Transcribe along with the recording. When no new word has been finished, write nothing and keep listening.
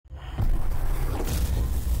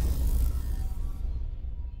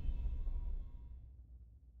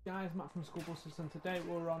guys, Matt from Schoolbusters, and today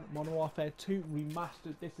we're on Modern Warfare 2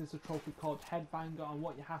 Remastered. This is a trophy called Headbanger, and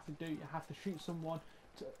what you have to do, you have to shoot someone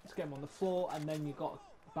to get them on the floor, and then you got to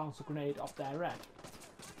bounce a grenade off their head.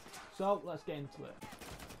 So let's get into it.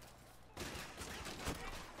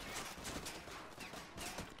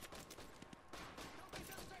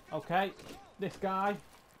 Okay, this guy,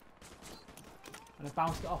 and I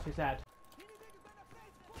bounced it off his head.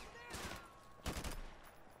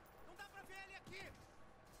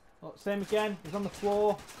 Look, same again, he's on the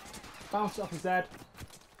floor, bounced it off his head.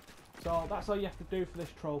 So that's all you have to do for this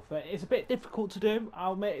trophy. It's a bit difficult to do,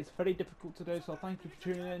 I'll admit it's very difficult to do, so thank you for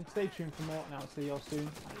tuning in. Stay tuned for more, and I'll see you all soon.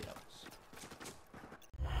 Adios.